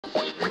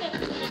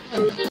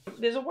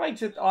there's a way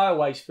to. I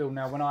always feel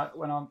now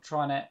when I'm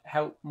trying to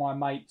help my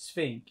mates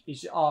think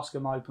is to ask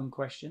them open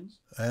questions.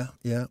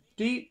 Yeah.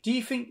 Do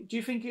you think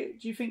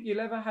you'll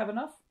ever have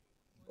enough,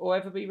 or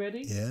ever be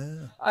ready?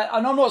 Yeah.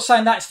 And I'm not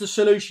saying that's the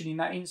solution in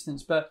that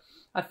instance, but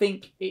I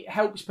think it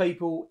helps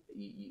people.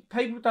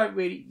 People don't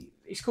really.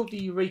 It's called the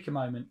Eureka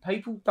moment.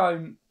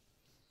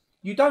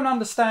 You don't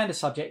understand a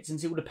subject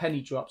until the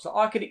penny drops. Like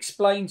I could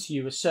explain to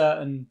you a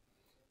certain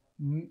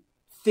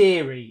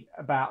theory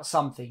about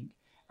something,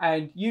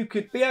 and you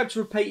could be able to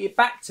repeat it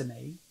back to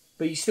me,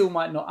 but you still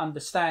might not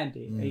understand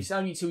it. And it's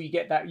only until you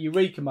get that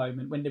Eureka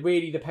moment when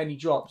the penny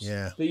drops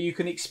that you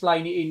can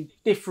explain it in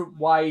different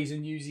ways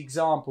and use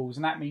examples,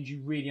 and that means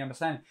you really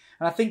understand it.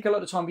 And I think a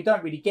lot of the time we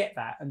don't really get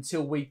that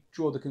until we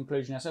draw the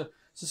conclusion ourselves.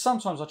 So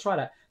sometimes I try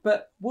that,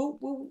 but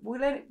will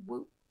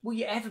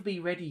you ever be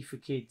ready for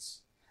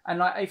kids? And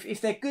like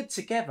if they're good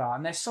together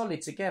and they're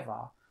solid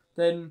together,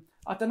 then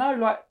I don't know.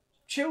 Like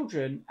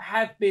children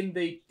have been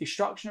the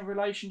destruction of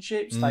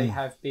relationships. They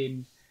have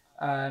been.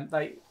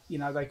 They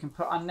can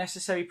put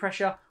unnecessary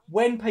pressure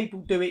when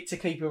people do it to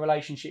keep a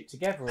relationship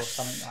together or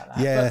something like that.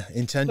 Yeah,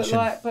 intention.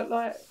 But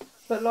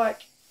like,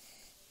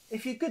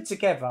 if you're good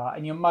together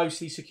and you're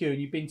mostly secure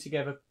and you've been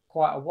together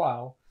quite a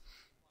while,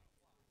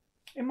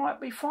 it might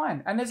be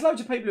fine. And there's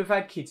loads of people who've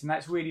had kids and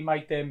that's really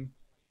made them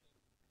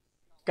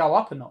go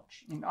up a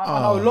notch. I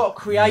know a lot of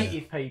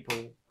creative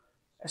people,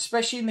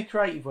 especially in the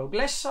creative world,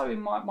 less so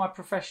in my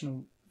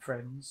professional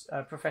friends.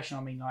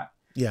 Professional, I mean like,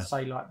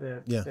 say like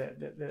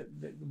the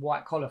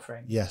white collar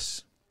friends.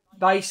 Yes.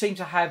 They seem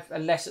to have a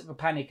less of a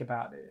panic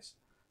about this.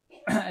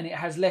 And it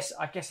has less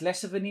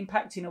of an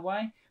impact in a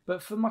way.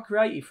 But for my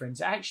creative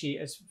friends, it actually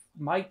has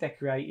made their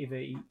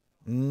creativity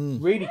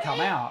really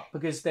come out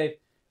because they've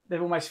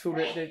almost feel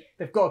that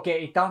they've got to get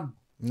it done.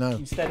 No.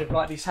 Instead of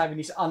like having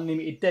this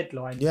unlimited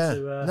deadline. Yeah.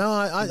 To,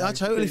 I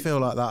totally feel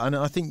like that. And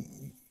I think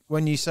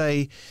when you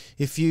say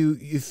if you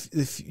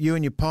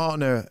and your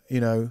partner,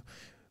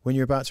 when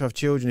you're about to have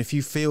children, if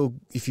you feel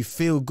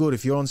good,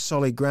 if you're on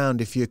solid ground,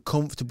 if you're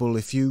comfortable,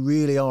 if you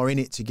really are in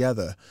it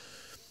together,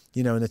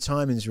 and the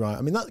timing's right.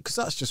 I mean, because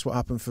that's just what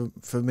happened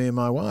for me and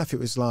my wife. It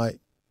was like,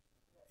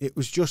 it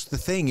was just the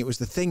thing. It was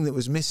the thing that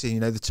was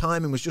missing. The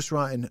timing was just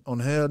right on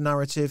her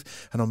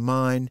narrative and on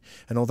mine.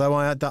 And although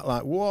I had that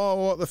like, whoa,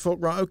 what the fuck?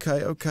 Right,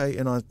 okay.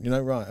 And I,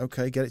 right,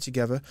 okay, get it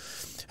together.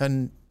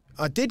 And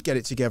I did get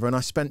it together and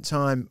I spent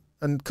time,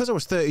 and because I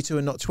was 32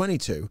 and not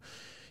 22,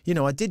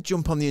 I did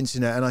jump on the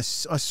internet and I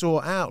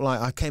saw out,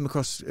 like I came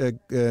across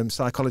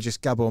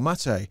psychologist Gabor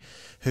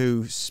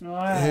who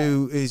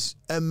is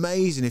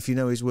amazing if you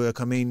know his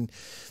work. I mean,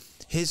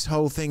 his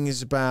whole thing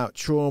is about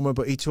trauma,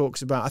 but he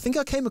talks about, I think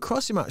I came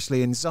across him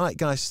actually in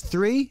Zeitgeist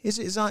 3. Is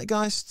it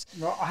Zeitgeist?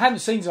 Well, I haven't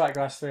seen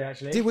Zeitgeist 3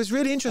 actually. It was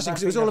really interesting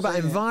because it was all about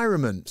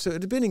environment. So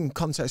it had been in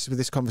context with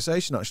this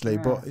conversation actually.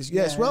 But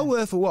it's well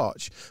worth a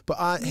watch. But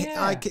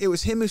it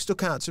was him who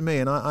stuck out to me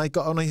and I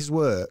got on his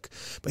work.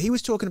 But he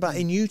was talking about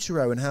in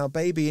utero and how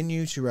baby in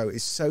utero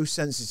is so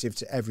sensitive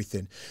to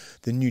everything.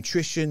 The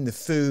nutrition, the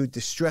food,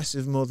 the stress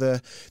of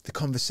mother, the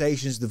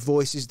conversations, the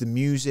voices, the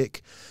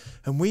music.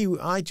 And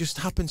I just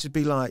happened to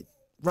be like,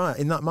 right,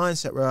 in that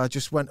mindset where I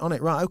just went on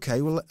it, right,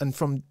 okay, well, and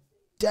from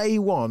day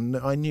one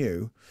I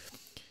knew,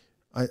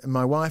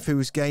 my wife who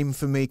was game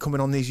for me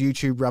coming on these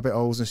YouTube rabbit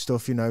holes and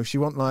stuff, she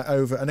wasn't like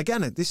over, and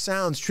again, this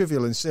sounds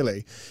trivial and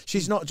silly,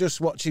 she's not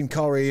just watching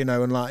Corrie,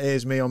 and like,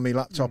 here's me on my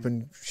laptop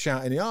and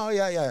shouting, oh,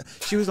 yeah,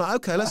 she was like,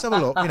 okay, let's have a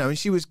look, and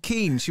she was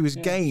keen, she was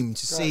game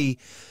to see.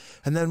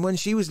 And then when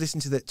she was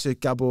listening to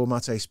Gabor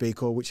Mate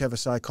speak, or whichever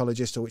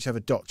psychologist or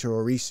whichever doctor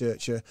or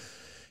researcher,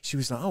 she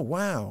was like, oh,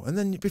 wow. And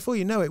then before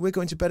you know it, we're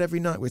going to bed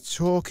every night. We're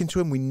talking to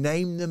them. We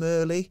name them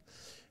early.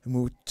 And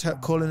we were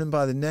calling them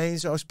by the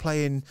names. I was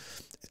playing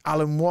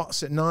Alan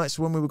Watts at night.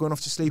 So when we were going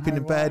off to sleep in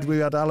the bed, we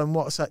had Alan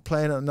Watts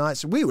playing at night.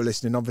 So we were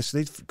listening,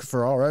 obviously,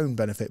 for our own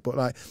benefit. But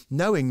like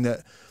knowing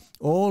that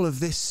all of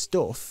this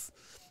stuff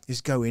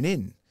is going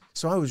in.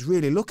 So I was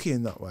really lucky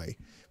in that way.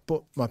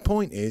 But my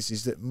point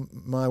is that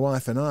my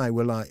wife and I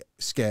were like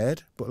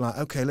scared, but like,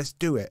 okay, let's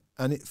do it.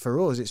 And for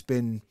us, it's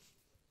been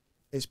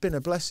a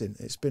blessing.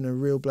 It's been a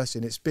real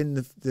blessing. It's been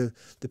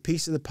the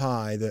piece of the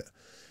pie that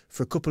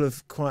for a couple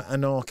of quite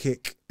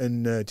anarchic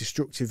and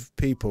destructive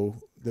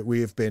people that we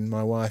have been,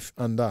 my wife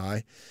and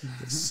I,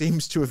 it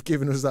seems to have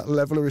given us that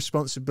level of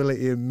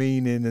responsibility and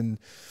meaning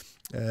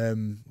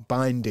and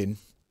binding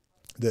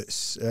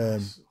that's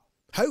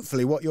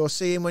hopefully what you're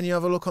seeing when you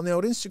have a look on the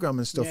old Instagram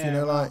and stuff.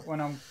 Yeah,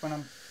 when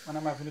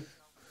I'm having a